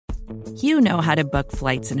You know how to book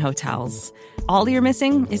flights and hotels. All you're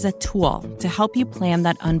missing is a tool to help you plan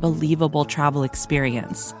that unbelievable travel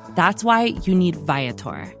experience. That's why you need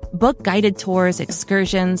Viator. Book guided tours,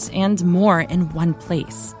 excursions, and more in one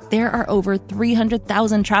place. There are over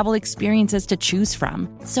 300,000 travel experiences to choose from,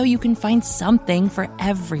 so you can find something for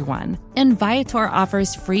everyone. And Viator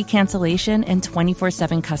offers free cancellation and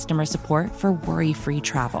 24/7 customer support for worry-free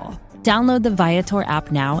travel. Download the Viator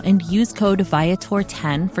app now and use code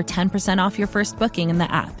Viator10 for 10% off your first booking in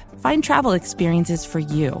the app. Find travel experiences for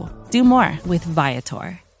you. Do more with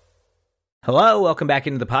Viator. Hello, welcome back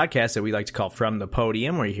into the podcast that we like to call From the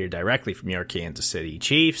Podium, where you hear directly from your Kansas City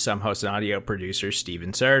Chiefs. I'm host and audio producer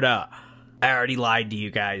Steven Serta. I already lied to you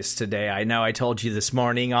guys today. I know I told you this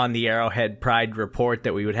morning on the Arrowhead Pride Report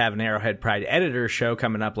that we would have an Arrowhead Pride editor show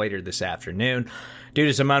coming up later this afternoon. Due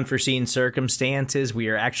to some unforeseen circumstances, we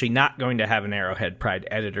are actually not going to have an Arrowhead Pride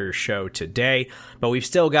editor show today, but we've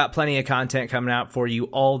still got plenty of content coming out for you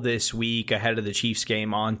all this week ahead of the Chiefs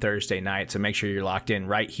game on Thursday night, so make sure you're locked in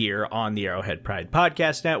right here on the Arrowhead Pride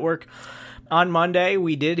Podcast Network. On Monday,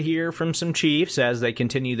 we did hear from some Chiefs as they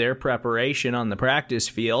continue their preparation on the practice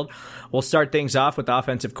field. We'll start things off with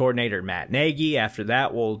offensive coordinator Matt Nagy. After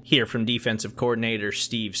that, we'll hear from defensive coordinator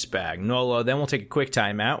Steve Spagnuolo. Then we'll take a quick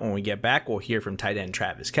timeout. When we get back, we'll hear from tight end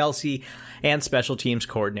Travis Kelce and special teams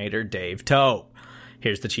coordinator Dave Toub.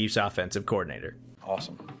 Here's the Chiefs offensive coordinator.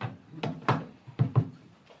 Awesome. All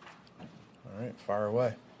right, fire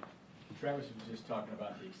away. Travis was just talking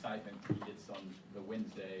about the excitement he gets on the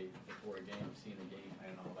Wednesday before a game, seeing the game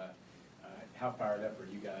plan and all that. How fired up are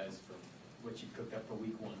you guys for what you cooked up for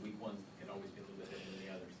week one? Week one can always be a little bit different than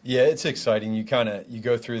the others. Yeah, it's exciting. You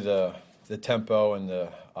go through the tempo and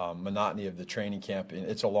the monotony of the training camp.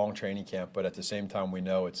 It's a long training camp, but at the same time we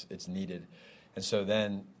know it's needed. And so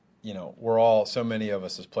then, so many of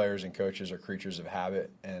us as players and coaches are creatures of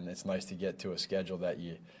habit, and it's nice to get to a schedule that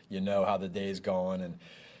you know how the day's going.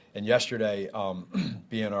 And yesterday,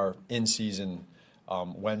 being our in-season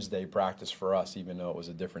Wednesday practice for us, even though it was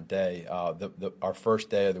a different day, our first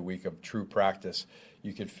day of the week of true practice,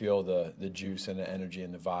 you could feel the juice and the energy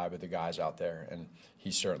and the vibe of the guys out there, and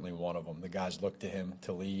he's certainly one of them. The guys look to him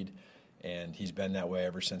to lead, and he's been that way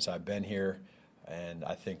ever since I've been here. And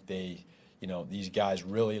I think these guys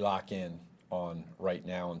really lock in on right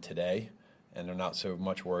now and today, and they're not so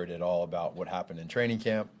much worried at all about what happened in training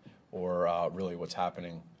camp or really what's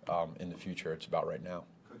happening in the future. It's about right now.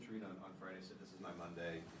 Coach Reed on Friday said this is my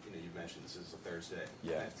Monday. You mentioned this is a Thursday.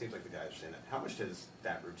 Yeah. And it seems like the guys understand that. How much has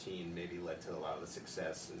that routine maybe led to a lot of the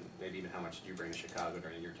success, and maybe even how much did you bring to Chicago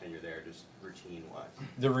during your tenure there, just routine-wise?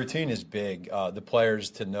 The routine is big. The players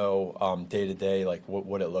to know day to day like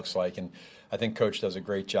what it looks like, and I think Coach does a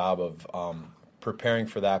great job of preparing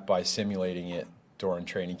for that by simulating it during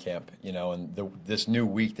training camp. And this new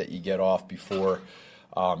week that you get off before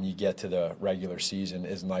you get to the regular season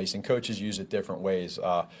is nice, and coaches use it different ways.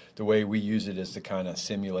 The way we use it is to kind of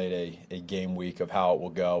simulate a game week of how it will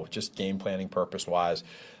go, just game planning purpose-wise.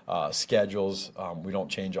 Schedules, we don't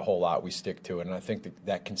change a whole lot. We stick to it, and I think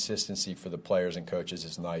that consistency for the players and coaches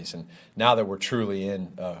is nice. And now that we're truly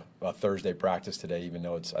in a Thursday practice today, even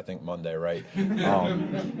though it's, I think, Monday, right?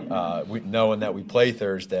 Knowing that we play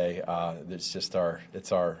Thursday, it's just our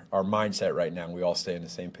mindset right now. We all stay on the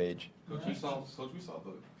same page. Coach, we saw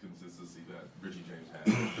the consistency that Richie James had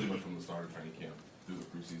pretty much from the start of training camp through the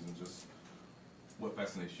preseason. Just what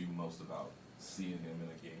fascinates you most about seeing him in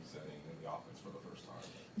a game setting in the offense for the first time?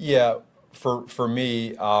 Yeah, for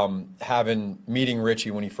me, meeting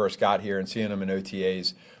Richie when he first got here and seeing him in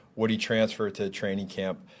OTAs, what he transferred to training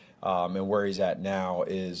camp and where he's at now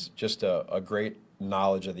is just a great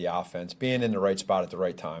knowledge of the offense, being in the right spot at the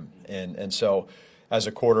right time. And so as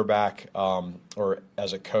a quarterback or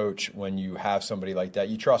as a coach, when you have somebody like that,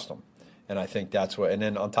 you trust them. And I think that's what – and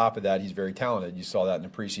then on top of that, he's very talented. You saw that in the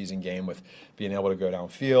preseason game with being able to go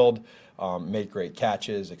downfield, make great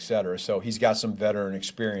catches, et cetera. So he's got some veteran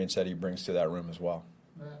experience that he brings to that room as well.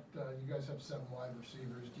 Matt, you guys have 7 wide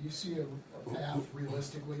receivers. Do you see a path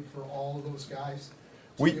realistically for all of those guys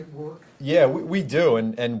to get work? Yeah, we do,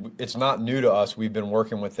 and it's not new to us. We've been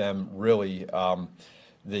working with them really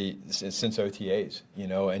since OTAs,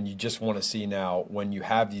 and you just want to see now when you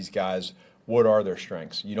have these guys – what are their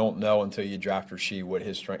strengths? You don't know until you draft Rasheed what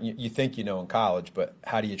his strength. You think you know in college, but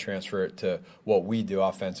how do you transfer it to what we do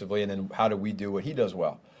offensively, and then how do we do what he does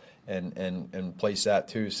well, and place that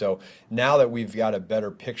too. So now that we've got a better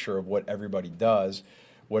picture of what everybody does,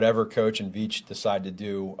 whatever coach and Veach decide to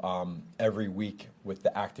do every week with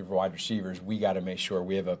the active wide receivers, we got to make sure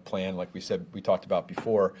we have a plan, like we talked about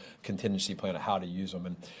before, contingency plan of how to use them.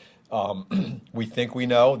 And We think we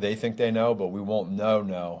know, they think they know, but we won't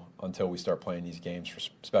know until we start playing these games,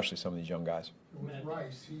 especially some of these young guys. With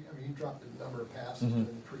Rice, he dropped a number of passes in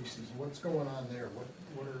the preseason. What's going on there?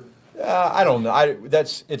 What are I don't know.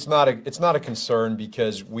 It's not a concern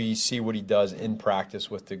because we see what he does in practice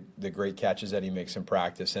with the great catches that he makes in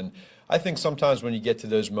practice. And I think sometimes when you get to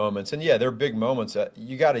those moments, and yeah, they're big moments,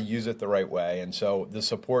 you got to use it the right way. And so the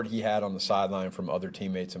support he had on the sideline from other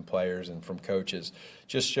teammates and players and from coaches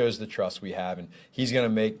just shows the trust we have. And he's going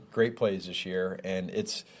to make great plays this year. And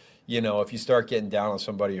it's, if you start getting down on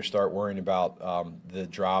somebody or start worrying about the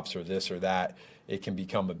drops or this or that, it can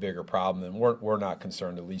become a bigger problem. And we're not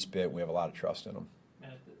concerned the least bit. We have a lot of trust in them.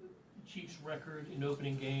 Matt, the Chiefs' record in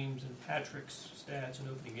opening games and Patrick's stats in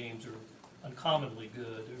opening games are uncommonly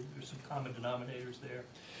good. There's some common denominators there.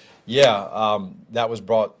 Yeah, that was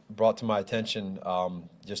brought to my attention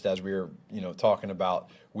just as we were, talking about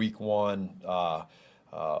week one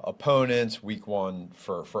opponents, week one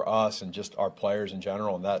for us, and just our players in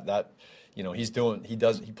general. And that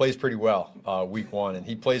he plays pretty well week one, and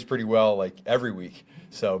he plays pretty well like every week.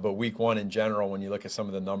 So, but week one in general, when you look at some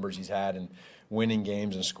of the numbers he's had and winning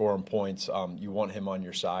games and scoring points, you want him on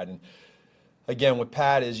your side. And again, with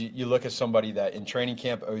Pat is you look at somebody that in training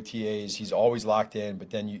camp, OTAs, he's always locked in, but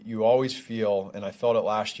then you always feel, and I felt it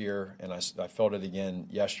last year, and I felt it again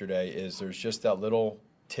yesterday, is there's just that little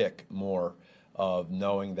tick more of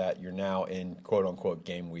knowing that you're now in quote unquote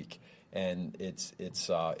game week. And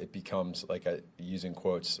it becomes, like using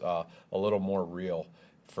quotes, a little more real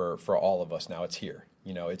for all of us now. It's here,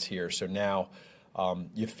 it's here. So now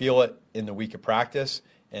you feel it in the week of practice,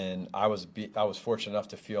 and I was fortunate enough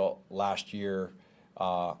to feel last year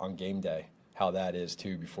on game day how that is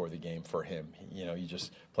too before the game for him. You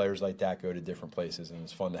just players like that go to different places, and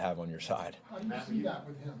it's fun to have on your side. How do you see that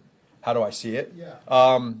with him? How do I see it?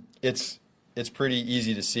 Yeah. It's pretty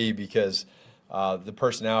easy to see because the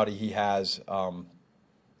personality he has,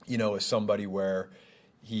 is somebody where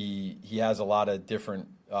he has a lot of different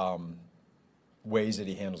ways that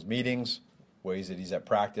he handles meetings, ways that he's at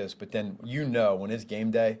practice. But then when it's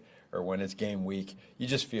game day or when it's game week, you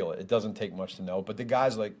just feel it. It doesn't take much to know. But the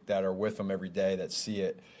guys that are with him every day that see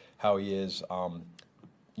it, how he is,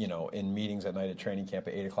 in meetings at night at training camp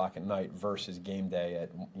at 8 o'clock at night versus game day at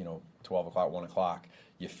 12 o'clock, 1 o'clock,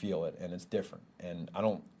 you feel it, and it's different. And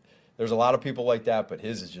there's a lot of people like that, but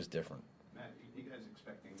his is just different. Matt, are you guys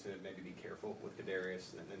expecting to maybe be careful with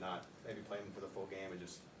Kadarius and not maybe play him for the full game and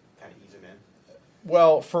just kind of ease him in?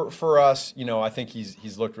 Well, for us, I think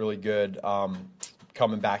he's looked really good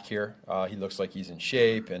coming back here. He looks like he's in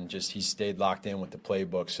shape, and just he's stayed locked in with the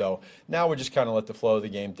playbook. So now we just kind of let the flow of the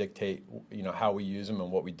game dictate, how we use him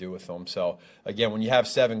and what we do with them. So again, when you have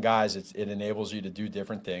 7 guys, it enables you to do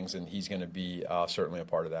different things, and he's going to be certainly a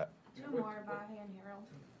part of that. No more about Han Harold.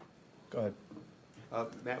 Go ahead.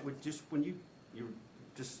 Matt, when you're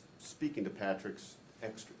just speaking to Patrick's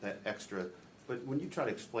extra, but when you try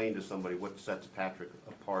to explain to somebody what sets Patrick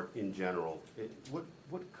apart in general,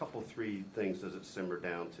 what couple 3 things does it simmer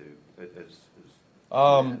down to?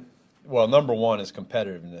 Well, number one is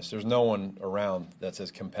competitiveness. There's no one around that's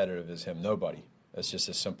as competitive as him. Nobody. It's just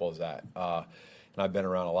as simple as that. And I've been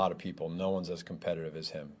around a lot of people. No one's as competitive as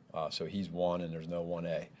him. So he's one, and there's no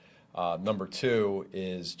 1A. Number 2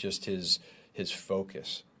 is just his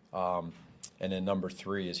focus. And then number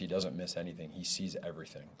 3 is he doesn't miss anything. He sees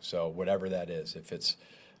everything. So whatever that is, if it's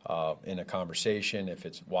in a conversation, if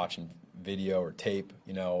it's watching video or tape,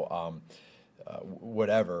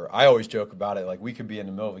 whatever. I always joke about it. Like, we could be in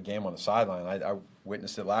the middle of a game on the sideline. I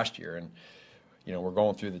witnessed it last year, and we're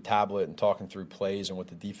going through the tablet and talking through plays and what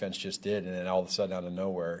the defense just did, and then all of a sudden, out of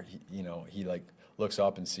nowhere, he like looks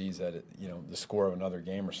up and sees that the score of another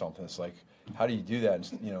game or something. It's like, how do you do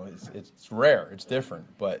that? It's rare. It's different.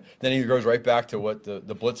 But then he goes right back to what the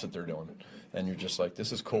blitz that they're doing, and you're just like,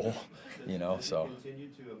 this is cool, So. Does it continue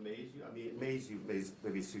to amaze you? I mean, amaze you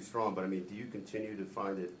maybe it's too strong, but I mean, do you continue to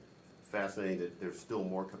find it fascinating that there's still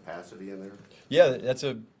more capacity in there? Yeah, that's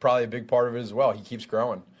probably a big part of it as well. He keeps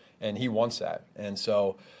growing, and he wants that, and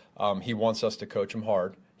so he wants us to coach him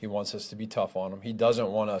hard. He wants us to be tough on him. He doesn't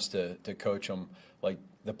want us to coach him like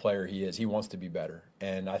the player he is. He wants to be better.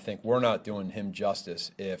 And I think we're not doing him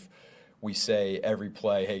justice if we say every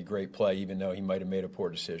play, hey, great play, even though he might have made a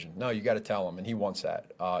poor decision. No, you got to tell him, and he wants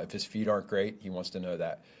that. If his feet aren't great, he wants to know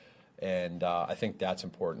that. And I think that's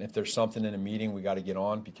important. If there's something in a meeting, we got to get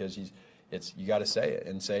on because you got to say it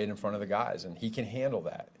and say it in front of the guys, and he can handle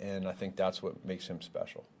that. And I think that's what makes him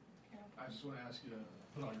special. I just want to ask you to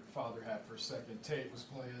put on your father hat for a second. Tate was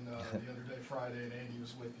playing the other day, Friday, and Andy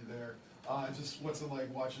was with you there. Just what's it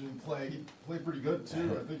like watching him play? He played pretty good,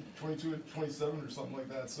 too. I think 22 and 27 or something like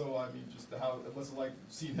that. So, I mean, just what's it like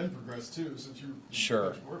seeing him progress, too, since you're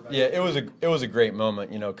Sure. Yeah, it was a great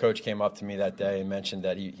moment. You know, Coach came up to me that day and mentioned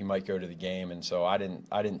that he might go to the game, and so I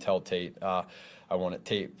didn't tell Tate. I wanted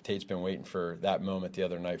Tate's been waiting for that moment the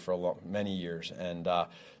other night for many years, and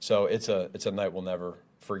so it's a night we'll never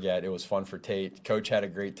forget. It was fun for Tate. Coach had a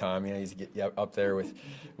great time. You know, he's up there with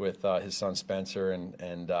his son Spencer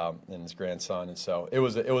and his grandson, and so it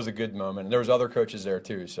was a good moment. And there was other coaches there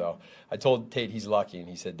too. So I told Tate he's lucky, and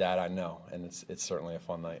he said, "Dad, I know," and it's certainly a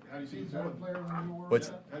fun night. How do you think he's a better player than you were?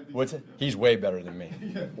 What's it? He's way better than me.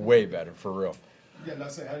 Way better, for real. Yeah, and I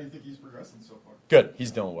say, how do you think he's progressing so far? Good.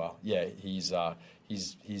 He's doing well. Yeah, he's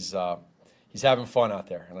having fun out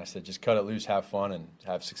there. And I said, just cut it loose, have fun, and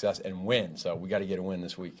have success, and win. So we got to get a win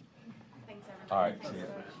this week. Thanks, everybody. All right. See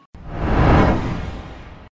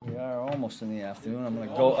you. We are almost in the afternoon. I'm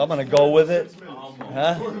gonna go with it.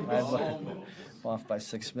 I'm off by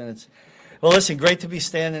 6 minutes. Well, listen, great to be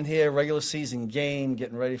standing here, regular season game,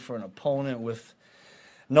 getting ready for an opponent with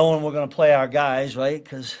knowing we're going to play our guys, right?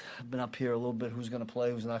 Because I've been up here a little bit. Who's going to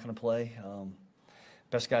play? Who's not going to play?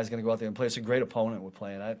 Best guy's going to go out there and play. It's a great opponent we're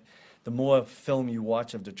playing. The more film you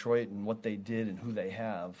watch of Detroit and what they did and who they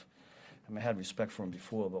have, I had respect for them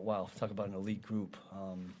before, but wow, talk about an elite group.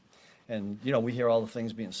 And, you know, we hear all the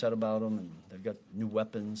things being said about them, and they've got new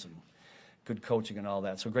weapons and good coaching and all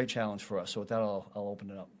that. So great challenge for us. So with that, I'll open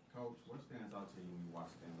it up. Coach, what stands out to you when you watch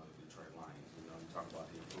them of the Detroit Lions? You know, you talk about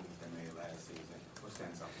the improvements they made last season. What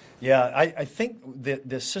stands out? Yeah, I think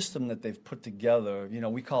the system that they've put together, you know,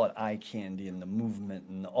 we call it eye candy and the movement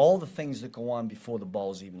and all the things that go on before the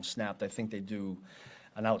ball's even snapped. I think they do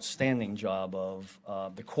an outstanding job of.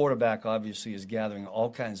 The quarterback obviously is gathering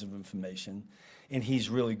all kinds of information, and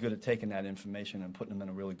he's really good at taking that information and putting them in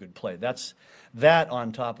a really good play. That's that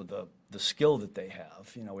on top of the skill that they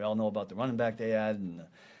have. You know, we all know about the running back they had and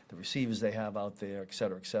the receivers they have out there, et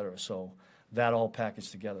cetera, et cetera. So that all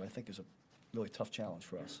packaged together, I think, is a really tough challenge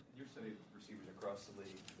for us. You're studying receivers across the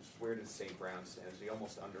league. Where does St. Brown stand? Is he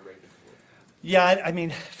almost underrated? Yeah, I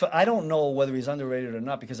mean, I don't know whether he's underrated or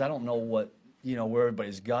not because I don't know where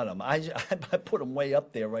everybody's got him. I put him way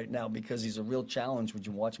up there right now because he's a real challenge when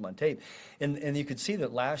you watch him on tape. And you could see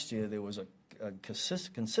that last year there was a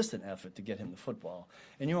consistent effort to get him the football.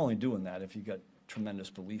 And you're only doing that if you've got tremendous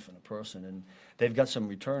belief in a person. And they've got some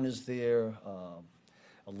returners there.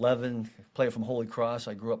 11, player from Holy Cross.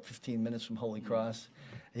 I grew up 15 minutes from Holy Cross.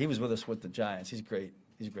 He was with us with the Giants. He's great.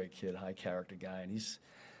 He's a great kid, high character guy, and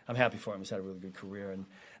I'm happy for him. He's had a really good career, and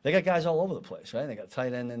they got guys all over the place, right? They got a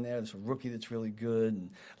tight end in there. There's a rookie that's really good,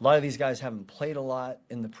 and a lot of these guys haven't played a lot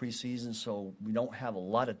in the preseason, so we don't have a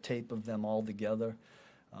lot of tape of them all together.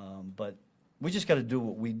 But we just got to do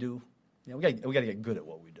what we do. You know, we got to get good at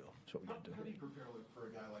what we do. That's what we got to do. How do you prepare for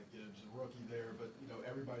a guy like Gibbs, a rookie there, but you know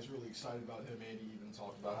everybody's really excited about him. Andy even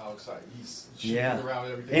talked about how excited he's shooting around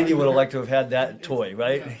everything. Andy would have liked to have had that toy,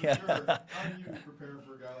 right? Yeah, for sure. How do you prepare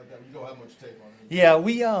for a guy like that? You don't have much tape on him. Yeah,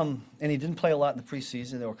 we and he didn't play a lot in the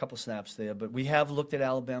preseason. There were a couple snaps there, but we have looked at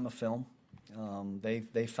Alabama film.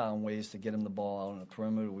 They found ways to get him the ball out on the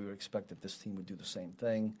perimeter. We would expect that this team would do the same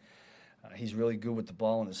thing. He's really good with the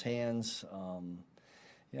ball in his hands.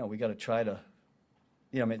 You know, we got to try to.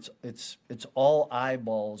 You know, I mean, it's all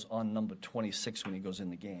eyeballs on number 26 when he goes in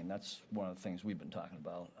the game. That's one of the things we've been talking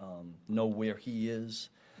about. Know where he is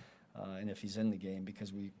and if he's in the game,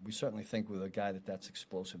 because we certainly think with a guy that's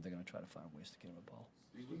explosive, they're going to try to find ways to get him the ball.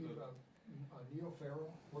 Steve, Neil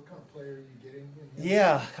Farrell, what kind of player are you getting?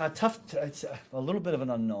 Yeah, tough. It's a little bit of an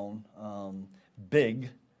unknown. Big,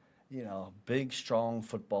 strong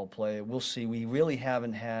football player. We'll see. We really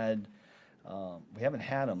haven't had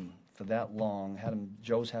him for that long.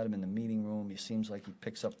 Joe's had him in the meeting room. He seems like he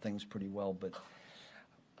picks up things pretty well, but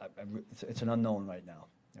it's an unknown right now.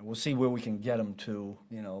 And we'll see where we can get him to,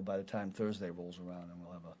 by the time Thursday rolls around, and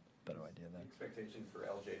we'll have a better idea then. Expectation for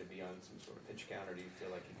LJ to be on some sort of pitch count, or do you feel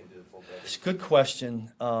like he can do the full bed? It's a good question.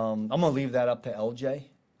 I'm going to leave that up to LJ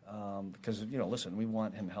because, listen, we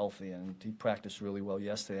want him healthy, and he practiced really well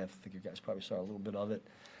yesterday. I think you guys probably saw a little bit of it,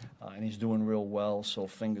 and he's doing real well, so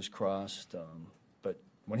fingers crossed. But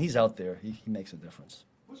when he's out there, he makes a difference.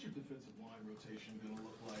 What's your defensive line rotation going to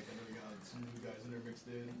look like? I know you got some new guys in there mixed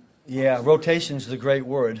in. Yeah, rotation is a great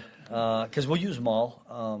word because we'll use them all.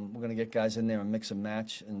 We're going to get guys in there and mix and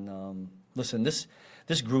match. And listen, this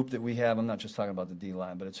group that we have, I'm not just talking about the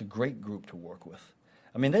D-line, but it's a great group to work with.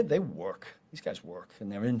 I mean, they work. These guys work,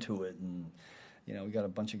 and they're into it. And You know, we got a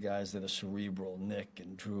bunch of guys that are cerebral, Nick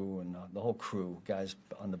and Drew and the whole crew, guys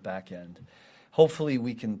on the back end. Hopefully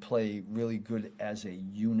we can play really good as a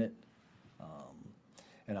unit,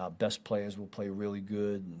 and our best players will play really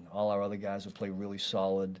good, and all our other guys will play really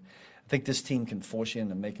solid. I think this team can force you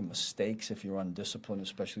into making mistakes if you're undisciplined,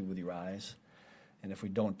 especially with your eyes. And if we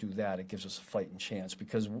don't do that, it gives us a fighting chance.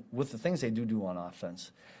 Because with the things they do on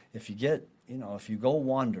offense, if you get, you know, if you go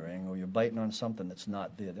wandering or you're biting on something that's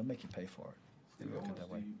not there, they'll make you pay for it.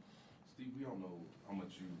 Steve, we all know how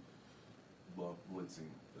much you love blitzing,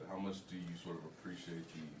 but how much do you sort of appreciate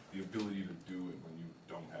the ability to do it when you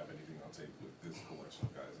don't have anything on tape with this collection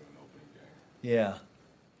of guys in an opening game? Yeah.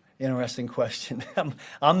 Interesting question.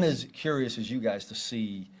 I'm as curious as you guys to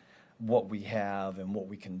see what we have and what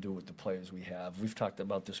we can do with the players we have. We've talked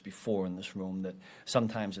about this before in this room, that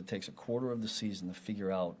sometimes it takes a quarter of the season to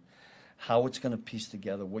figure out how it's going to piece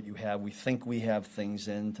together what you have. We think we have things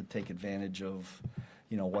in to take advantage of,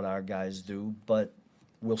 you know, what our guys do, but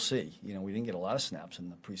we'll see. You know, we didn't get a lot of snaps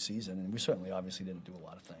in the preseason, and we certainly obviously didn't do a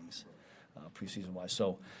lot of things preseason-wise.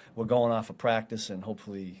 So we're going off of practice, and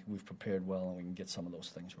hopefully we've prepared well and we can get some of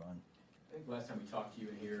those things run. I think last time we talked to you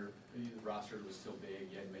in here, the roster was still big.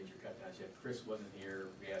 You hadn't made your cut downs yet. Chris wasn't here.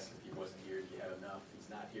 We asked if he wasn't here, if you had enough. He's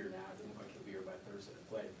not here now. It doesn't look like he'll be here by Thursday to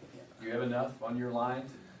play. Do you have enough on your line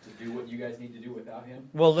to do what you guys need to do without him?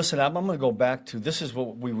 Well, listen, I'm going to go back to, this is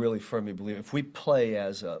what we really firmly believe. If we play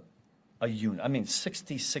as a unit, I mean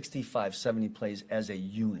 60, 65, 70 plays as a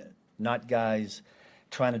unit, not guys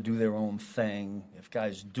trying to do their own thing. If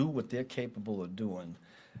guys do what they're capable of doing,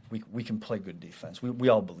 we can play good defense. We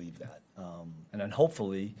all believe that. And then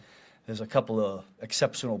hopefully there's a couple of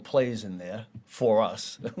exceptional plays in there for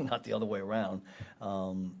us, not the other way around.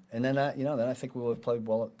 And then I think we will play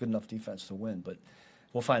well, good enough defense to win. But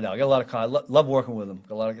we'll find out. I got a lot of love working with them.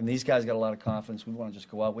 And these guys got a lot of confidence. We want to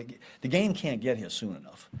just go out. The game can't get here soon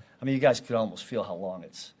enough. I mean, you guys could almost feel how long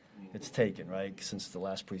it's taken, right, since the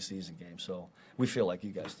last preseason game. So we feel like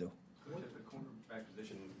you guys do. Coach, at the cornerback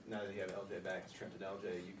position, now that you have LJ back, it's Trenton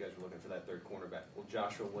LJ, you guys are looking for that third cornerback. Will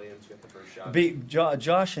Joshua Williams get the first shot?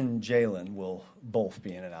 Josh and Jalen will both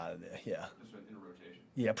be in and out of there, yeah. Just in a rotation?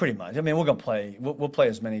 Yeah, pretty much. I mean, we're going to play. We'll play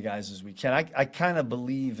as many guys as we can. I kind of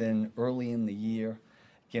believe in early in the year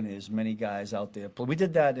getting as many guys out there. But we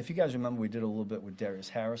did that, if you guys remember, we did a little bit with Darius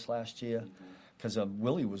Harris last year because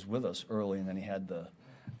Willie was with us early, and then he had the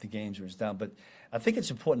games where he was down. But I think it's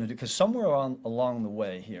important to do, because somewhere along the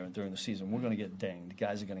way here during the season, we're going to get dinged.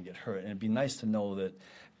 Guys are going to get hurt. And it'd be nice to know that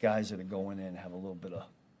guys that are going in have a little bit of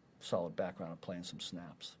solid background of playing some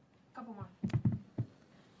snaps. Couple more.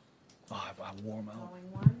 Oh, I warm out.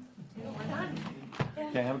 Going 1, 2, we're done.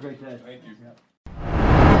 Okay, have a great day. Thank you. Yeah.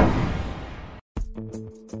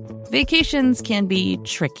 Vacations can be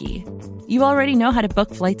tricky. You already know how to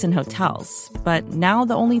book flights and hotels, but now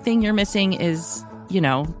the only thing you're missing is,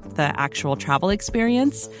 the actual travel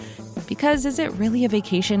experience. Because is it really a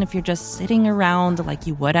vacation if you're just sitting around like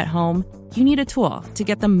you would at home? You need a tool to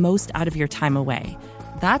get the most out of your time away.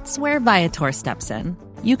 That's where Viator steps in.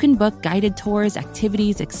 You can book guided tours,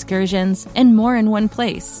 activities, excursions, and more in one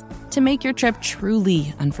place to make your trip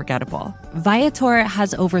truly unforgettable. Viator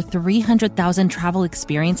has over 300,000 travel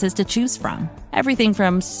experiences to choose from. Everything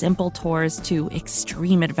from simple tours to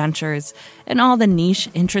extreme adventures and all the niche,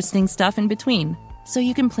 interesting stuff in between. So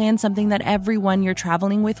you can plan something that everyone you're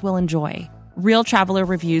traveling with will enjoy. Real traveler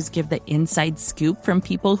reviews give the inside scoop from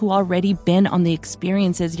people who already been on the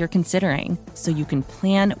experiences you're considering, so you can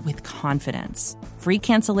plan with confidence. Free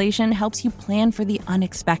cancellation helps you plan for the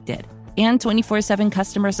unexpected. And 24/7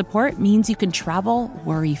 customer support means you can travel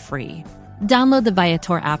worry-free. Download the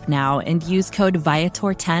Viator app now and use code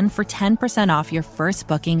Viator10 for 10% off your first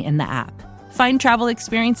booking in the app. Find travel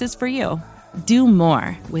experiences for you. Do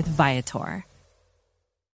more with Viator.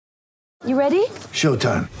 You ready?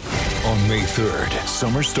 Showtime. On May 3rd,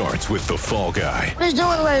 summer starts with The Fall Guy. Let's do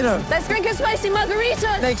it later. Let's drink a spicy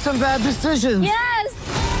margarita. Make some bad decisions. Yes!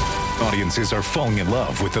 Audiences are falling in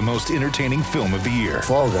love with the most entertaining film of the year.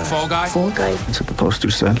 Fall Guy. Fall Guy. Fall Guy. That's what the poster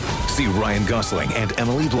said. See Ryan Gosling and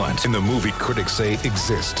Emily Blunt in the movie critics say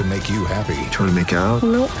exists to make you happy. Trying to make it out?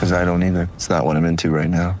 Nope. Because I don't either. It's not what I'm into right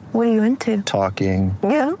now. What are you into? Talking.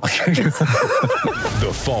 Yeah.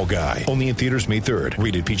 The Fall Guy. Only in theaters May 3rd.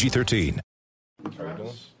 Rated PG-13.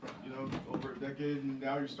 Travis, over a decade, and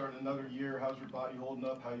now you're starting another year. How's your body holding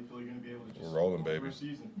up? How do you feel you're going to be able to just We're rolling, baby. through a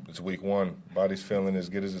season? It's week 1. Body's feeling as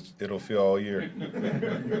good as it'll feel all year.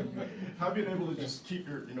 How have you been able to just keep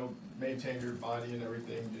your, maintain your body and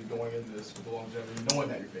everything going into this with the longevity, knowing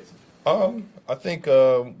that you're facing? I think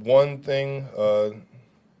one thing,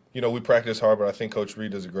 we practice hard, but I think Coach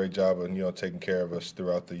Reed does a great job of, taking care of us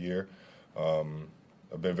throughout the year.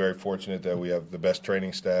 I've been very fortunate that we have the best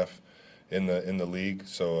training staff in the league.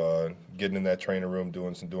 So getting in that training room,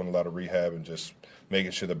 doing a lot of rehab, and just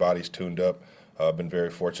making sure the body's tuned up. I've been very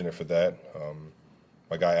fortunate for that.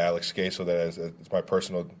 My guy Alex Scaso, it's my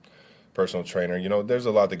personal trainer. You know, there's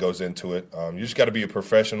a lot that goes into it. You just got to be a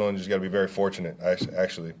professional, and you just got to be very fortunate.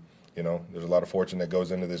 Actually, you know, there's a lot of fortune that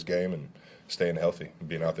goes into this game, and staying healthy and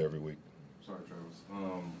being out there every week. Sorry, Travis.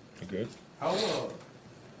 You good?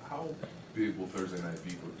 How big will Thursday night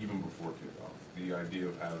be, even before kickoff? The idea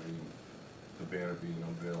of having the banner being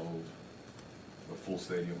unveiled, the full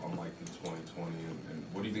stadium, unlike in 2020, and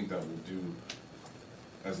what do you think that will do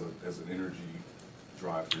as an energy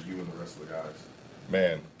drive for you and the rest of the guys?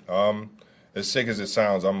 Man, as sick as it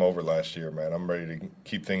sounds, I'm over last year, man. I'm ready to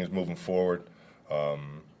keep things moving forward.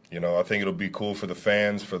 You know, I think it'll be cool for the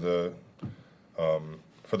fans, for the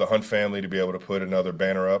Hunt family to be able to put another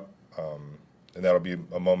banner up, and that'll be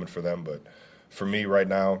a moment for them. But for me right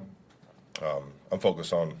now, I'm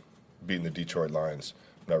focused on beating the Detroit Lions.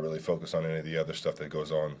 I'm not really focused on any of the other stuff that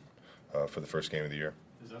goes on for the first game of the year.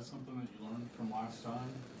 Is that something that you learned from last time?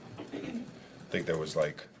 I think there was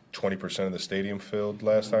like 20% of the stadium filled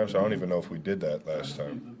last time, so I don't even know if we did that last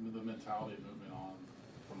time. The mentality moving on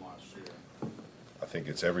from last year. I think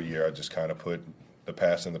it's every year I just kind of put the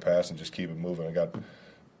past in the past and just keep it moving. I got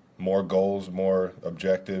more goals, more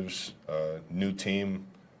objectives, new team,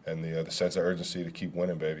 and the sense of urgency to keep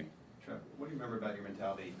winning, baby. What do you remember about your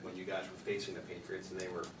mentality when you guys were facing the Patriots and you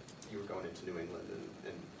were going into New England,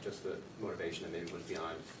 and just the motivation that maybe was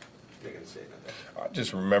behind making a statement there? I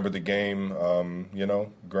just remember the game. You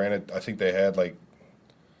know, granted, I think they had like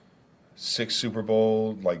 6 Super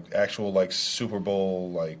Bowl, Super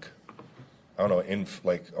Bowl, I don't know,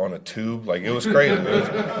 on a tube. Like, it was crazy.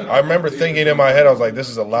 I remember thinking in my head, I was like, this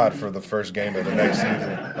is a lot for the first game of the next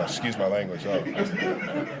season. Oh, excuse my language. Oh.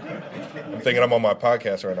 I'm thinking I'm on my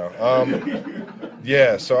podcast right now.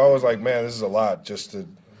 Yeah, so I was like, man, this is a lot just to,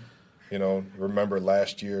 you know, remember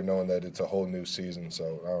last year knowing that it's a whole new season.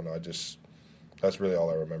 So, I don't know, that's really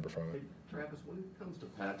all I remember from it. Hey, Travis, when it comes to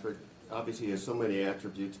Patrick, obviously he has so many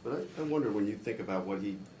attributes, but I wonder when you think about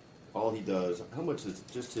all he does, how much is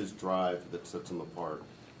just his drive that sets him apart?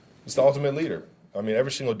 It's the ultimate leader. I mean,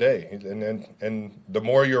 every single day. And the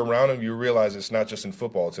more you're around him, you realize it's not just in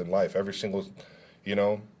football, it's in life. Every single, you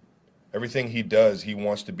know, everything he does, he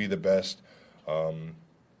wants to be the best.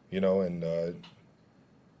 You know, and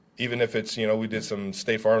even if it's, you know, we did some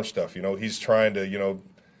State Farm stuff, you know, he's trying to, you know,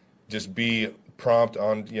 just be prompt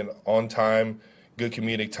on time, good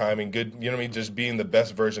comedic timing, good, you know what I mean, just being the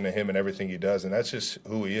best version of him in everything he does, and that's just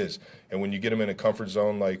who he is. And when you get him in a comfort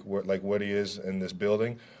zone like what he is in this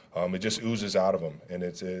building, it just oozes out of him.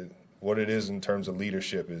 And what it is in terms of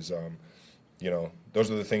leadership is, you know,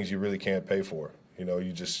 those are the things you really can't pay for. You know,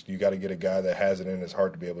 you got to get a guy that has it in his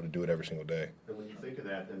heart to be able to do it every single day. And when you think of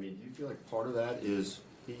that, I mean, do you feel like part of that is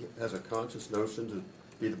he has a conscious notion to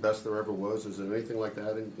be the best there ever was? Is there anything like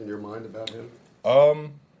that in your mind about him?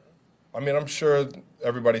 I mean, I'm sure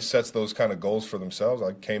everybody sets those kind of goals for themselves.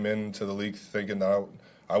 I came into the league thinking that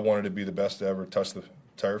I wanted to be the best to ever touch the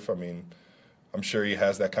turf. I mean, I'm sure he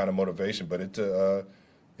has that kind of motivation, but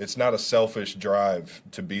it's not a selfish drive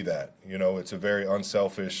to be that. You know, it's a very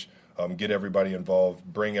unselfish, get everybody involved,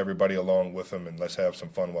 bring everybody along with him, and let's have some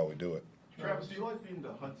fun while we do it. Travis, do you like being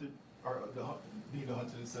the hunted, or being the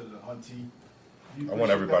hunted instead of the huntee? I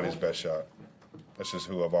want everybody's best shot. That's just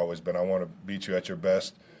who I've always been. I want to beat you at your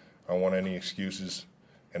best. I don't want any excuses,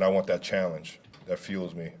 and I want that challenge. That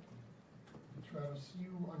fuels me. Travis, you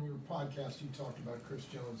on your podcast, you talked about Chris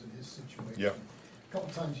Jones and his situation. Yeah. A couple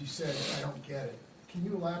times you said, I don't get it. Can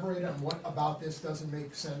you elaborate on what about this doesn't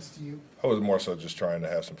make sense to you? I was more so just trying to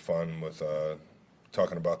have some fun with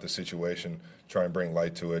talking about the situation, trying to bring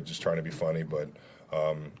light to it, just trying to be funny. But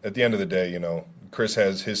at the end of the day, you know, Chris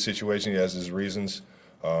has his situation. He has his reasons.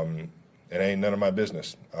 It ain't none of my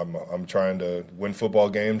business. I'm trying to win football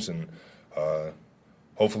games, and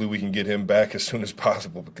hopefully we can get him back as soon as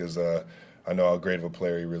possible because I know how great of a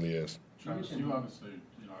player he really is. Travis, you obviously,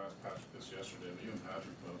 you know, I asked Patrick this yesterday, but you and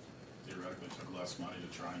Patrick both theoretically took less money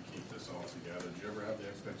to try and keep this all together. Did you ever have the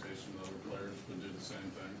expectation that other players would do the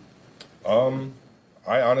same thing?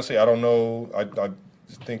 I honestly, I don't know. I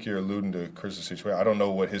think you're alluding to Chris's situation. I don't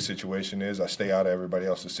know what his situation is. I stay out of everybody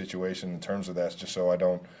else's situation in terms of that, just so I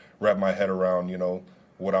don't wrap my head around, you know,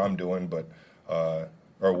 what I'm doing, but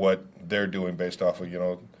or what they're doing based off of, you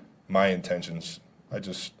know, my intentions. I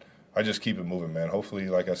just keep it moving, man. Hopefully,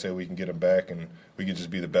 like I said, we can get him back and we can just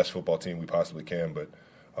be the best football team we possibly can. But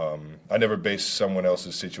I never base someone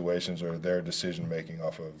else's situations or their decision making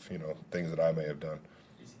off of, you know, things that I may have done.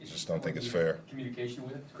 just don't think it's fair. Communication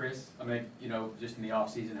with Chris? I mean, just in the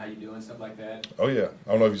off season, how you doing, stuff like that? Oh yeah,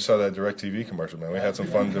 I don't know if you saw that DirecTV commercial, man. We had some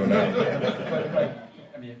fun doing that.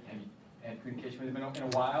 I mean, have you had communication with him in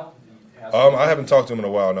a while? I haven't talked to him in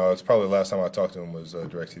a while. No, it's probably the last time I talked to him was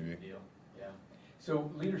DirecTV. Yeah.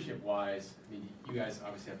 So leadership-wise, I mean, you guys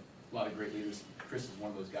obviously have a lot of great leaders. Chris is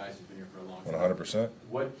one of those guys who's been here for a long time. 100%.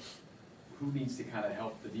 Who needs to kind of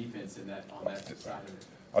help the defense on that side of it?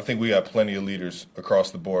 I think we got plenty of leaders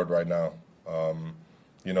across the board right now.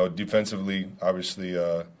 Defensively, obviously,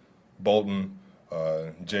 Bolton,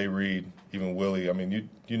 Jay Reed, even Willie. I mean,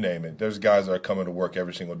 you name it. There's guys that are coming to work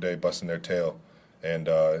every single day, busting their tail,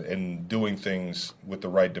 and doing things with the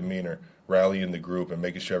right demeanor, rallying the group, and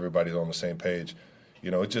making sure everybody's on the same page.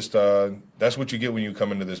 It's just that's what you get when you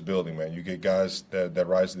come into this building, man. You get guys that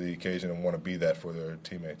rise to the occasion and want to be that for their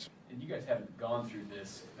teammates. And you guys haven't gone through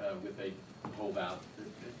this with a holdout.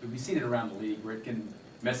 We've seen it around the league where it can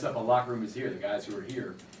mess up a locker room as here, the guys who are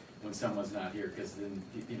here when someone's not here, because then,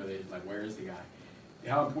 they're like, where is the guy?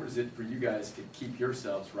 How important is it for you guys to keep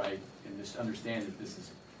yourselves right and just understand that this is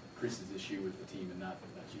Chris's issue with the team and not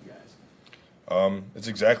you guys? It's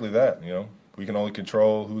exactly that, We can only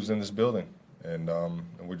control who's in this building, and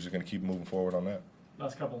we're just going to keep moving forward on that.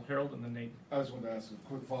 Last couple, Harold and then Nate. I just wanted to ask a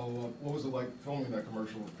quick follow-up. What was it like filming that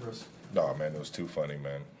commercial with Chris? No, man, it was too funny,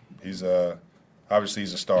 man. He's obviously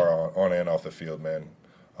he's a star on and off the field, man.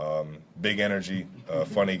 Big energy,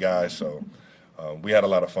 funny guy. So we had a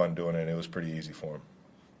lot of fun doing it, and it was pretty easy for him.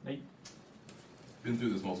 Nate? Been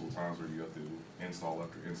through this multiple times where you have to install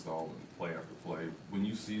after install and play after play. When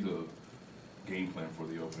you see the game plan for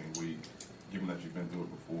the opening week, given that you've been through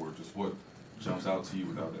it before, just what jumps out to you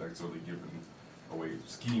without actually giving away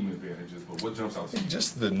scheme advantages, but what jumps out to you?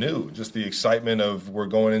 Just the excitement of we're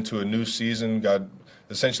going into a new season, got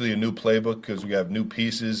essentially a new playbook because we have new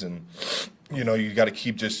pieces, and you got to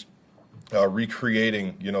keep just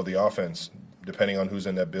recreating the offense depending on who's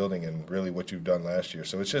in that building and really what you've done last year.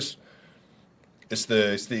 So it's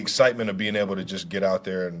the excitement of being able to just get out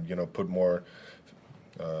there and put more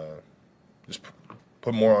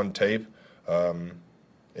on tape.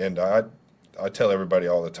 And I tell everybody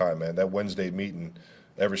all the time, man, that Wednesday meeting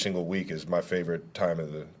every single week is my favorite time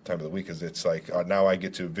of the week, because it's like now I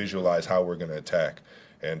get to visualize how we're going to attack.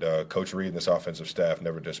 And Coach Reed and this offensive staff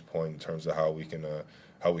never disappoint in terms of how we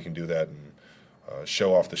can do that and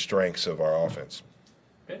show off the strengths of our offense.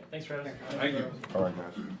 Okay, thanks, Travis. Thank you. All right,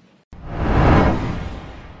 guys.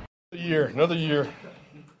 Another year.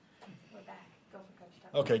 We're back. Go for Coach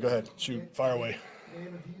Toub. Okay, go ahead. Shoot, fire away.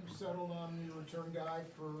 Dave, have you settled on your return guy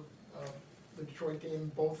for the Detroit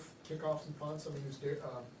game, both kickoffs and punts? I mean, is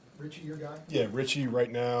Richie your guy? Yeah, Richie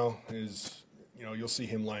right now is, you'll see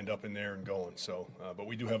him lined up in there and going. So, but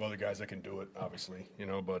we do have other guys that can do it, obviously,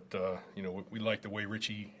 but, we like the way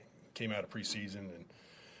Richie came out of preseason and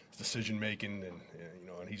his decision making,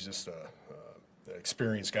 and he's just an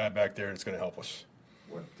experienced guy back there that's going to help us.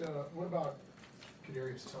 What about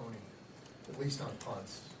Kadarius Toney, at least on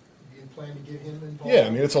punts? Do you plan to get him involved? Yeah, I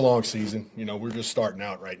mean, it's a long season. We're just starting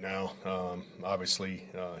out right now. Obviously,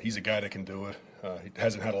 he's a guy that can do it. He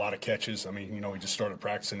hasn't had a lot of catches. I mean, he just started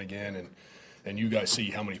practicing again, and you guys see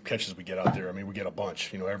how many catches we get out there. I mean, we get a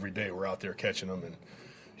bunch. Every day we're out there catching them, and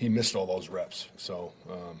he missed all those reps. So,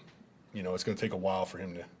 it's going to take a while for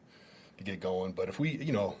him to get going. But if we,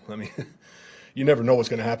 I mean, you never know what's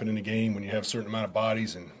going to happen in the game when you have a certain amount of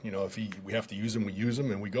bodies, and if we have to use them, we use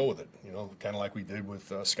them, and we go with it. Kind of like we did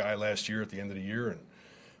with Sky last year at the end of the year,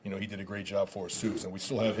 and he did a great job for us too. So we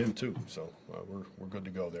still have him too. So we're good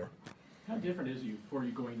to go there. How different is you for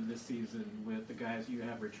you going into this season with the guys you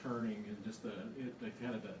have returning and just the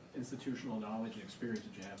kind of the institutional knowledge and experience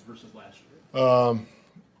that you have versus last year?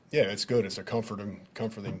 Yeah, it's good. It's a comforting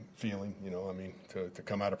feeling. I mean, to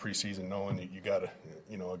come out of preseason knowing that you got a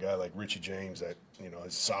guy like Richie James that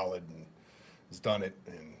is solid and has done it,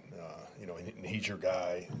 and and he's your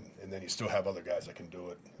guy, and then you still have other guys that can do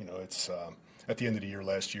it. It's at the end of the year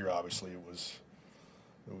last year, obviously it was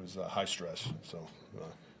high stress. So.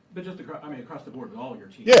 But just across the board with all your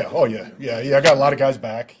teams. Yeah. Oh yeah. Yeah. I got a lot of guys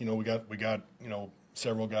back. We got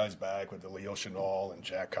several guys back with the Leo Chenal and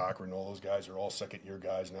Jack Cochran. All those guys are all second-year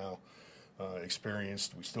guys now,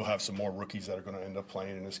 experienced. We still have some more rookies that are going to end up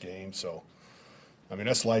playing in this game. So, I mean,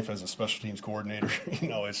 that's life as a special teams coordinator.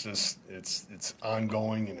 It's just it's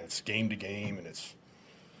ongoing, and it's game to game, and it's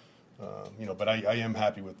But I am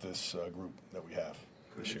happy with this group that we have.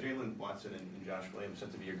 Could Jalen Watson and Josh Williams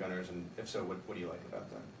said to be your gunners, and if so, what do you like about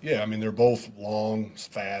them? Yeah, I mean, they're both long,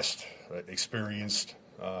 fast, experienced,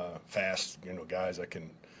 fast, guys that can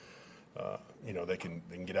they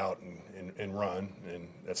can get out and run, and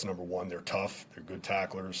that's number one. They're tough. They're good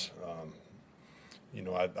tacklers.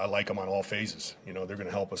 I like them on all phases. They're going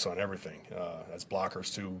to help us on everything, as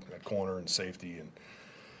blockers too, at corner and safety, and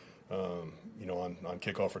on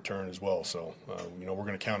kickoff return as well. So we're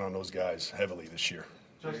going to count on those guys heavily this year.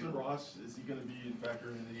 Justin Ross, is he going to be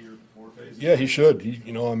factoring in the year before phases? Yeah, he should.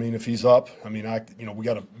 If he's up, we got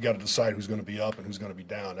to decide who's going to be up and who's going to be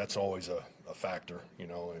down. That's always a factor,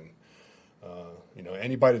 and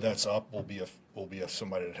anybody that's up will be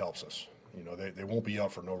somebody that helps us. They won't be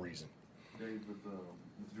up for no reason. Dave, with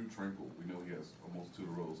Drew Tranquil, we know he has a multitude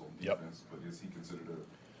of roles on defense, but is he considered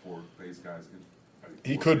a four-phase guy?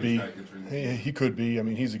 He could be. He could be.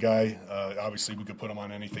 He's a guy. Obviously, we could put him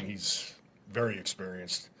on anything. He's very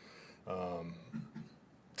experienced,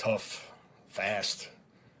 tough, fast,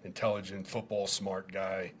 intelligent, football smart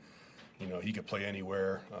guy. He could play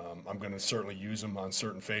anywhere. I'm going to certainly use him on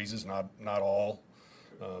certain phases, not all,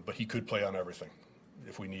 but he could play on everything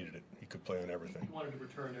if we needed it. He could play on everything. You wanted to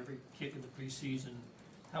return every kick in the preseason.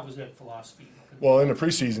 How was that philosophy? Well, in the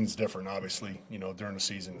preseason, it's different, obviously. During the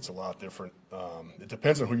season, it's a lot different. It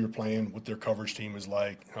depends on who you're playing, what their coverage team is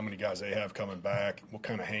like, how many guys they have coming back, what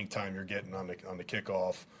kind of hang time you're getting on the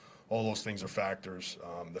kickoff. All those things are factors.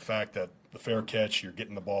 The fact that the fair catch, you're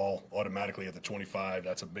getting the ball automatically at the 25,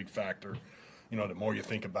 that's a big factor. The more you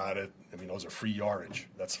think about it, those are free yardage.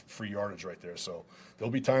 That's free yardage right there. So there'll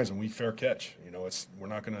be times when we fair catch. We're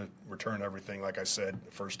not going to return everything, like I said,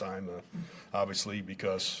 the first time, obviously,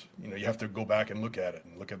 because, you have to go back and look at it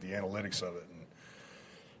and look at the analytics of it.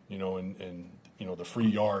 And the free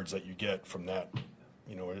yards that you get from that,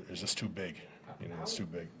 is just too big. It's too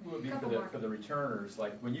big. Will it be for the returners,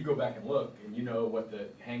 like when you go back and look and you know what the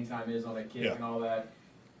hang time is on a kick and all that,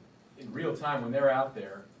 in real time when they're out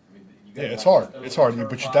there, it's hard. It's hard,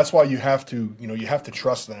 but that's why you have to, you have to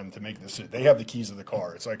trust them to make this. They have the keys of the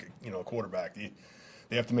car. It's like, a quarterback.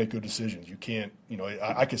 They have to make good decisions. You can't,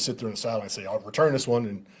 I could sit there on the sideline and say, I'll return this one,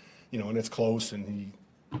 and, and it's close, and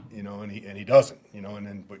he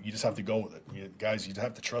doesn't, but you just have to go with it. Guys, you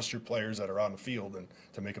have to trust your players that are on the field and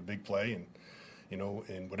to make a big play, and,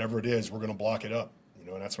 and whatever it is, we're going to block it up,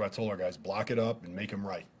 and that's what I told our guys, block it up and make him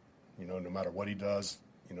right, no matter what he does.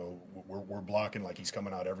 We're blocking like he's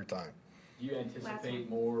coming out every time. Do you anticipate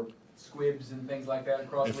more squibs and things like that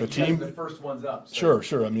across if the league? Team, the first one's up. So.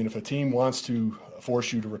 Sure. If a team wants to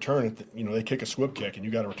force you to return it, they kick a squib kick and you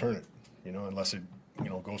got to return it, unless it,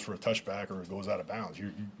 goes for a touchback or it goes out of bounds.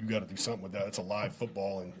 You got to do something with that. It's a live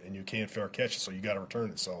football and you can't fair catch it, so you got to return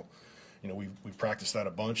it. So, we've practiced that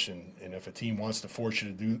a bunch, and if a team wants to force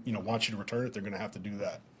you to do, wants you to return it, they're going to have to do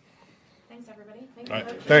that. Thanks, everybody. All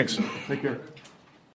right. Thanks. Take care.